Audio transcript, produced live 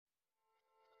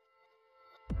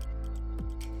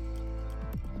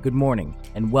Good morning,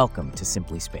 and welcome to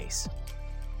Simply Space.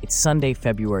 It's Sunday,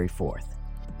 February 4th.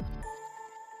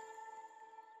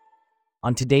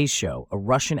 On today's show, a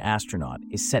Russian astronaut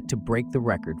is set to break the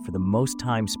record for the most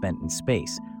time spent in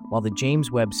space, while the James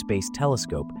Webb Space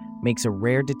Telescope makes a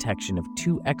rare detection of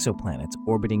 2 exoplanets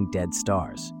orbiting dead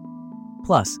stars.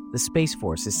 Plus, the Space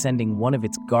Force is sending one of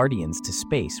its Guardians to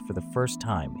space for the first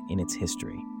time in its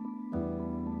history.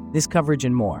 This coverage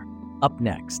and more, up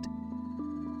next.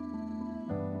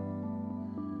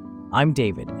 I'm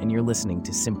David, and you're listening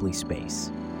to Simply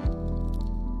Space.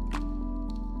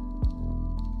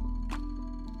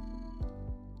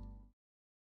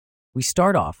 We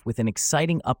start off with an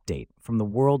exciting update from the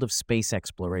world of space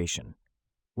exploration.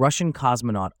 Russian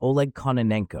cosmonaut Oleg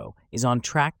Kononenko is on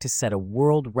track to set a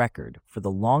world record for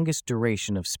the longest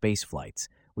duration of space flights,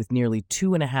 with nearly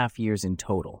 2.5 years in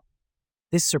total.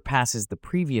 This surpasses the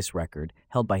previous record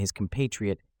held by his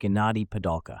compatriot Gennady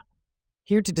Padalka.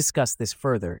 Here to discuss this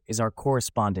further is our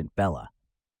correspondent Bella.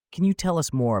 Can you tell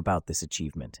us more about this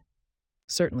achievement?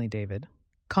 Certainly, David.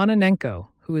 Kononenko,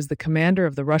 who is the commander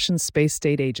of the Russian Space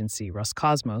State Agency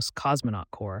Roscosmos Cosmonaut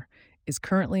Corps, is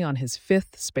currently on his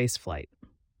 5th space flight.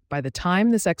 By the time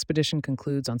this expedition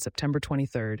concludes on September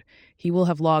 23rd, he will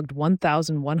have logged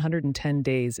 1,110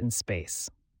 days in space.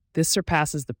 This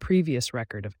surpasses the previous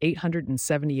record of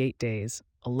 878 days,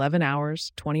 11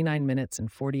 hours, 29 minutes,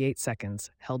 and 48 seconds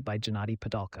held by Gennady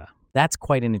Padalka. That's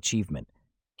quite an achievement.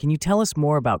 Can you tell us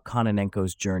more about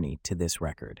Kononenko's journey to this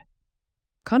record?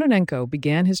 Kononenko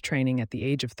began his training at the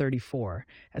age of 34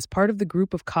 as part of the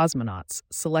group of cosmonauts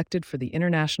selected for the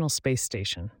International Space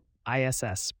Station,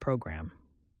 ISS, program.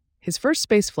 His first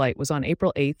spaceflight was on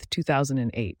April 8,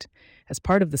 2008, as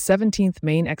part of the 17th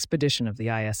main expedition of the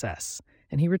ISS,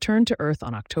 and he returned to Earth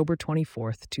on October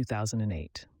 24,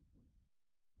 2008.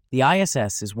 The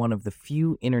ISS is one of the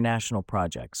few international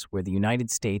projects where the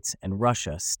United States and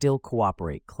Russia still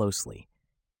cooperate closely.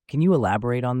 Can you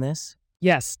elaborate on this?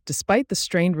 Yes, despite the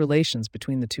strained relations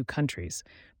between the two countries,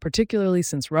 particularly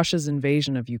since Russia's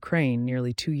invasion of Ukraine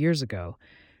nearly 2 years ago,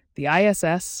 the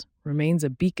ISS remains a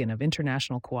beacon of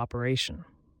international cooperation.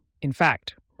 In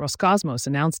fact, Roscosmos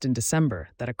announced in December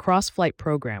that a cross-flight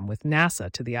program with NASA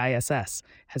to the ISS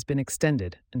has been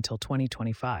extended until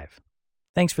 2025.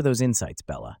 Thanks for those insights,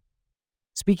 Bella.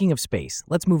 Speaking of space,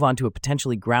 let's move on to a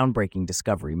potentially groundbreaking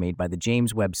discovery made by the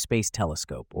James Webb Space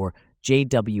Telescope, or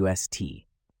JWST.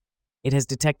 It has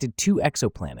detected 2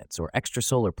 exoplanets, or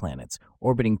extrasolar planets,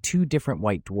 orbiting 2 different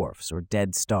white dwarfs, or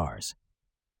dead stars.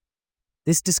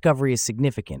 This discovery is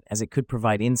significant as it could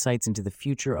provide insights into the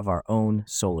future of our own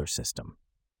solar system.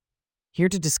 Here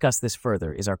to discuss this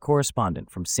further is our correspondent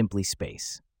from Simply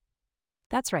Space.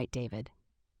 That's right, David.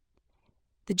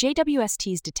 The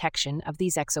JWST's detection of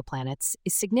these exoplanets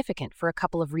is significant for a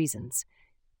couple of reasons.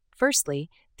 Firstly,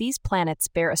 these planets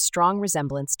bear a strong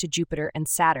resemblance to Jupiter and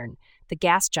Saturn, the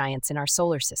gas giants in our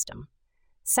solar system.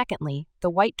 Secondly, the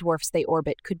white dwarfs they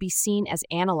orbit could be seen as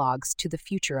analogs to the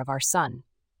future of our Sun.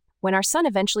 When our Sun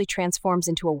eventually transforms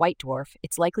into a white dwarf,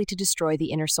 it's likely to destroy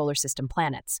the inner solar system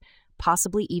planets,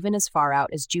 possibly even as far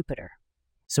out as Jupiter.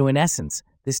 So in essence,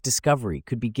 this discovery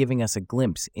could be giving us a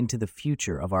glimpse into the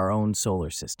future of our own solar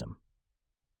system.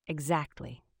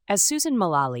 Exactly. As Susan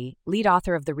Mullally, lead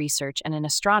author of the research and an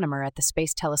astronomer at the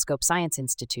Space Telescope Science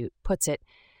Institute, puts it,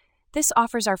 this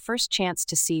offers our first chance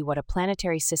to see what a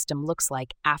planetary system looks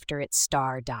like after its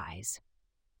star dies.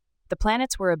 The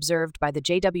planets were observed by the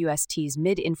JWST's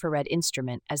mid-infrared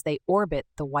instrument as they orbit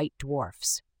the white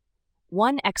dwarfs.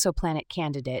 One exoplanet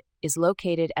candidate is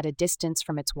located at a distance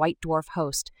from its white dwarf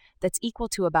host that's equal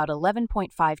to about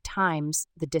 11.5 times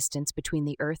the distance between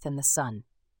the Earth and the Sun.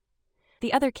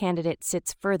 The other candidate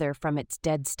sits further from its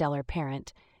dead stellar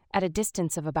parent, at a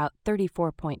distance of about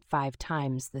 34.5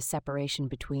 times the separation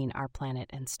between our planet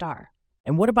and star.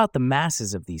 And what about the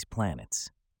masses of these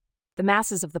planets? The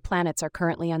masses of the planets are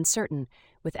currently uncertain,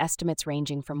 with estimates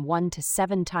ranging from 1 to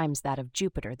 7 times that of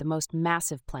Jupiter, the most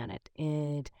massive planet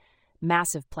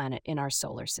in our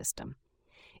solar system.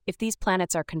 If these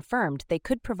planets are confirmed, they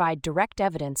could provide direct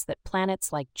evidence that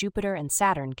planets like Jupiter and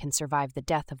Saturn can survive the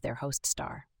death of their host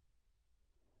star.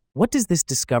 What does this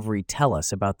discovery tell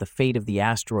us about the fate of the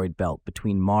asteroid belt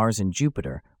between Mars and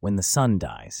Jupiter when the Sun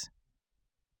dies?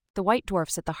 The white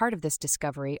dwarfs at the heart of this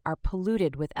discovery are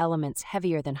polluted with elements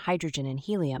heavier than hydrogen and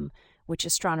helium, which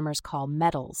astronomers call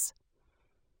metals.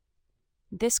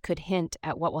 This could hint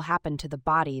at what will happen to the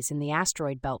bodies in the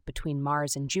asteroid belt between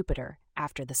Mars and Jupiter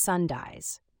after the Sun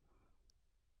dies.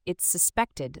 It's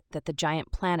suspected that the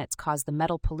giant planets cause the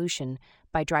metal pollution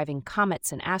by driving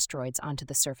comets and asteroids onto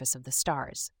the surface of the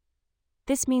stars.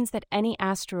 This means that any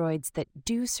asteroids that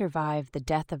do survive the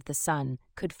death of the Sun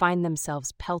could find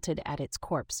themselves pelted at its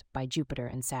corpse by Jupiter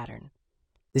and Saturn.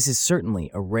 This is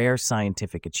certainly a rare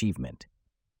scientific achievement.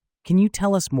 Can you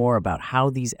tell us more about how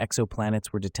these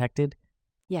exoplanets were detected?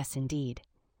 Yes, indeed.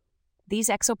 These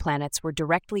exoplanets were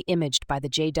directly imaged by the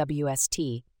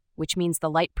JWST, which means the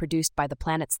light produced by the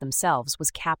planets themselves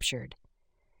was captured.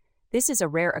 This is a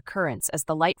rare occurrence as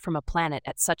the light from a planet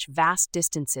at such vast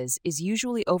distances is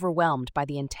usually overwhelmed by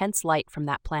the intense light from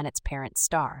that planet's parent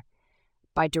star.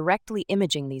 By directly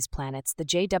imaging these planets, the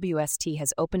JWST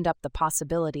has opened up the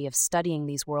possibility of studying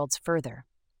these worlds further.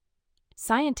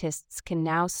 Scientists can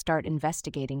now start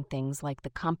investigating things like the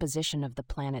composition of the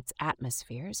planet's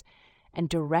atmospheres and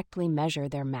directly measure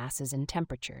their masses and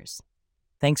temperatures.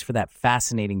 Thanks for that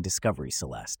fascinating discovery,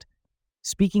 Celeste.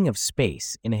 Speaking of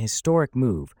space, in a historic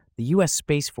move, the U.S.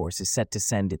 Space Force is set to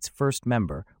send its first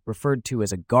member, referred to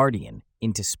as a Guardian,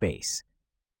 into space.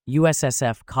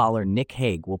 USSF caller Nick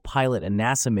Hague will pilot a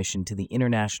NASA mission to the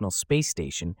International Space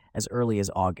Station as early as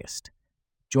August.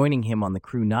 Joining him on the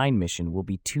Crew 9 mission will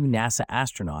be 2 NASA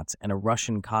astronauts and a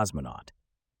Russian cosmonaut.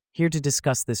 Here to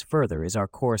discuss this further is our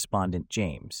correspondent,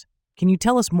 James. Can you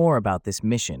tell us more about this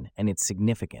mission and its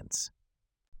significance?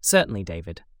 Certainly,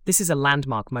 David. This is a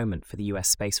landmark moment for the U.S.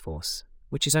 Space Force,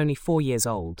 which is only 4 years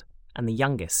old and the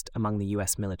youngest among the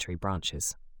U.S. military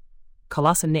branches.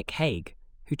 Commodore Nick Hague,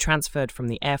 who transferred from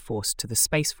the Air Force to the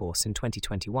Space Force in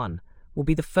 2021, will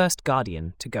be the first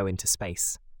Guardian to go into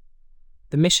space.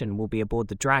 The mission will be aboard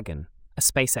the Dragon, a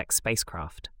SpaceX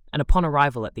spacecraft, and upon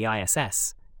arrival at the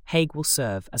ISS, Hague will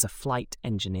serve as a flight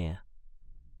engineer.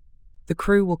 The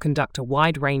crew will conduct a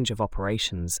wide range of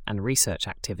operations and research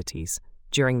activities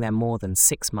during their more than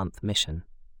 6-month mission.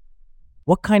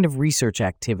 What kind of research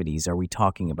activities are we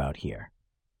talking about here?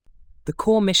 The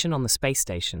core mission on the space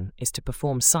station is to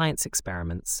perform science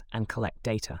experiments and collect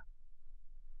data.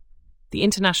 The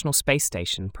International Space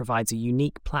Station provides a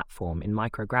unique platform in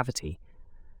microgravity,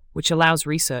 which allows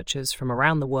researchers from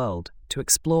around the world to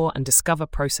explore and discover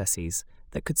processes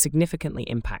that could significantly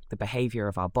impact the behavior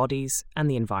of our bodies and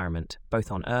the environment,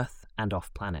 both on Earth and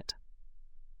off-planet.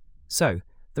 So,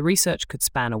 the research could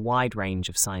span a wide range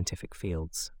of scientific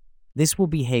fields. This will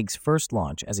be Hague's first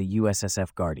launch as a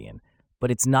USSF Guardian,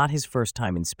 but it's not his first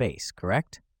time in space,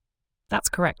 correct? That's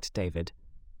correct, David.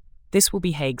 This will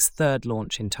be Hague's 3rd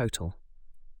launch in total.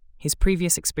 His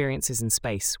previous experiences in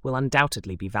space will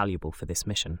undoubtedly be valuable for this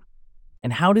mission.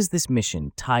 And how does this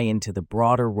mission tie into the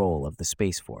broader role of the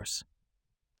Space Force?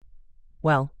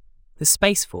 Well, the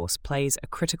Space Force plays a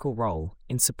critical role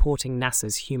in supporting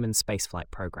NASA's human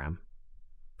spaceflight program.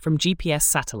 From GPS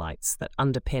satellites that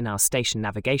underpin our station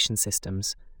navigation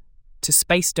systems, to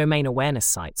space domain awareness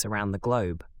sites around the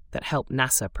globe that help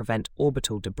NASA prevent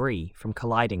orbital debris from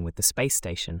colliding with the space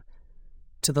station,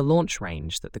 to the launch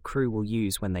range that the crew will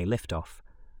use when they lift off,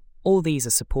 all these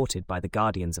are supported by the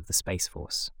Guardians of the Space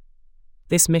Force.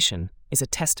 This mission is a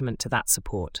testament to that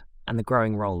support and the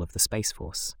growing role of the Space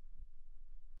Force.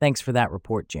 Thanks for that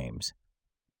report, James.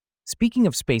 Speaking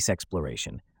of space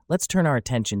exploration, let's turn our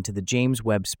attention to the James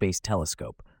Webb Space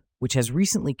Telescope, which has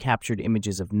recently captured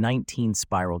images of 19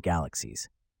 spiral galaxies.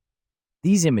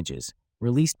 These images,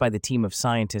 released by the team of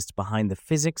scientists behind the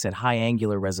Physics at High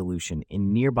Angular Resolution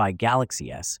in Nearby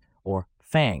Galaxy S, or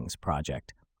FANGS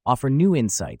project, offer new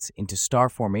insights into star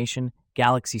formation,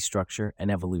 galaxy structure,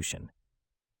 and evolution.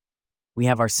 We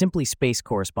have our Simply Space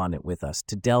correspondent with us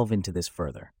to delve into this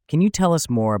further. Can you tell us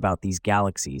more about these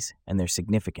galaxies and their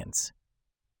significance?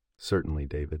 Certainly,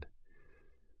 David.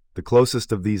 The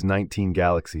closest of these 19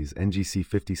 galaxies, NGC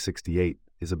 5068,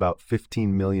 is about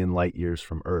 15 million light-years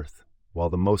from Earth, while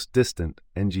the most distant,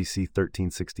 NGC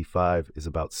 1365, is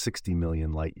about 60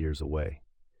 million light-years away.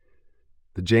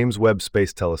 The James Webb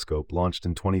Space Telescope, launched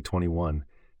in 2021,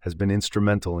 has been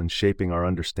instrumental in shaping our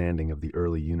understanding of the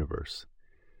early universe.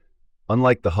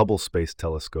 Unlike the Hubble Space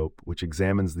Telescope, which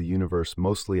examines the universe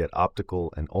mostly at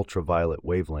optical and ultraviolet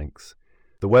wavelengths,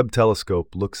 the Webb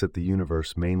telescope looks at the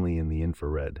universe mainly in the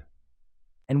infrared.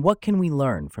 And what can we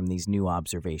learn from these new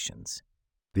observations?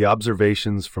 The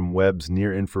observations from Webb's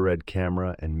near-infrared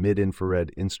camera and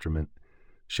mid-infrared instrument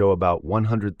show about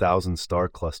 100,000 star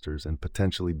clusters and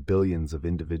potentially billions of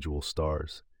individual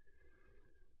stars.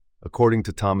 According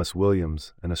to Thomas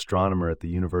Williams, an astronomer at the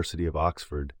University of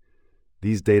Oxford,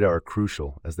 these data are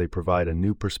crucial as they provide a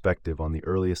new perspective on the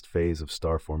earliest phase of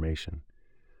star formation.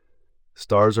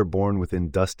 Stars are born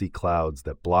within dusty clouds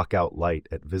that block out light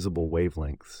at visible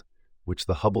wavelengths, which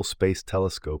the Hubble Space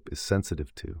Telescope is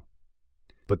sensitive to.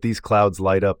 But these clouds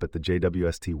light up at the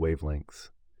JWST wavelengths.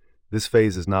 This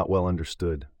phase is not well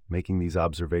understood, making these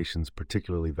observations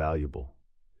particularly valuable.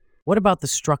 What about the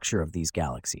structure of these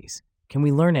galaxies? Can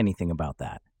we learn anything about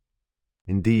that?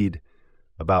 Indeed,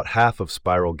 about half of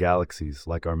spiral galaxies,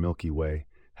 like our Milky Way,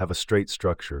 have a straight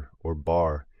structure, or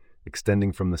bar,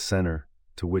 extending from the center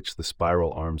to which the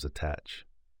spiral arms attach.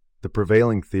 The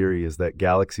prevailing theory is that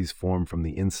galaxies form from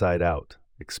the inside out,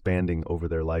 expanding over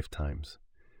their lifetimes.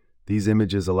 These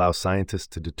images allow scientists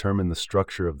to determine the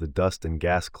structure of the dust and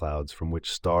gas clouds from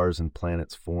which stars and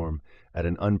planets form at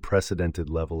an unprecedented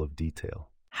level of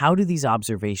detail. How do these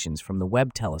observations from the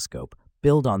Webb telescope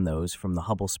build on those from the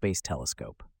Hubble Space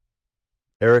Telescope?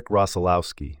 Eric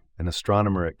Rosolowski, an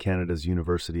astronomer at Canada's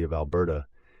University of Alberta,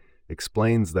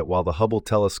 explains that while the Hubble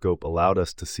telescope allowed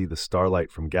us to see the starlight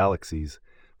from galaxies,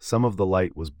 some of the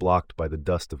light was blocked by the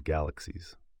dust of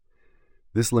galaxies.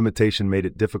 This limitation made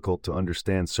it difficult to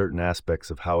understand certain aspects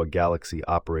of how a galaxy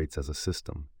operates as a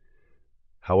system.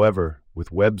 However,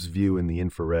 with Webb's view in the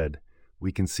infrared,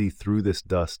 we can see through this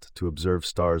dust to observe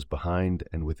stars behind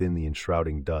and within the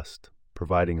enshrouding dust,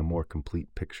 providing a more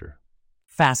complete picture.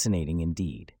 Fascinating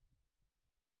indeed.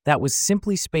 That was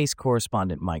Simply Space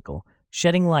correspondent Michael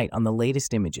shedding light on the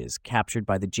latest images captured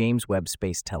by the James Webb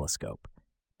Space Telescope.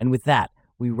 And with that,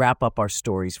 we wrap up our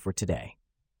stories for today.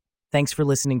 Thanks for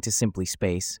listening to Simply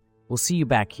Space. We'll see you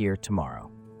back here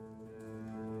tomorrow.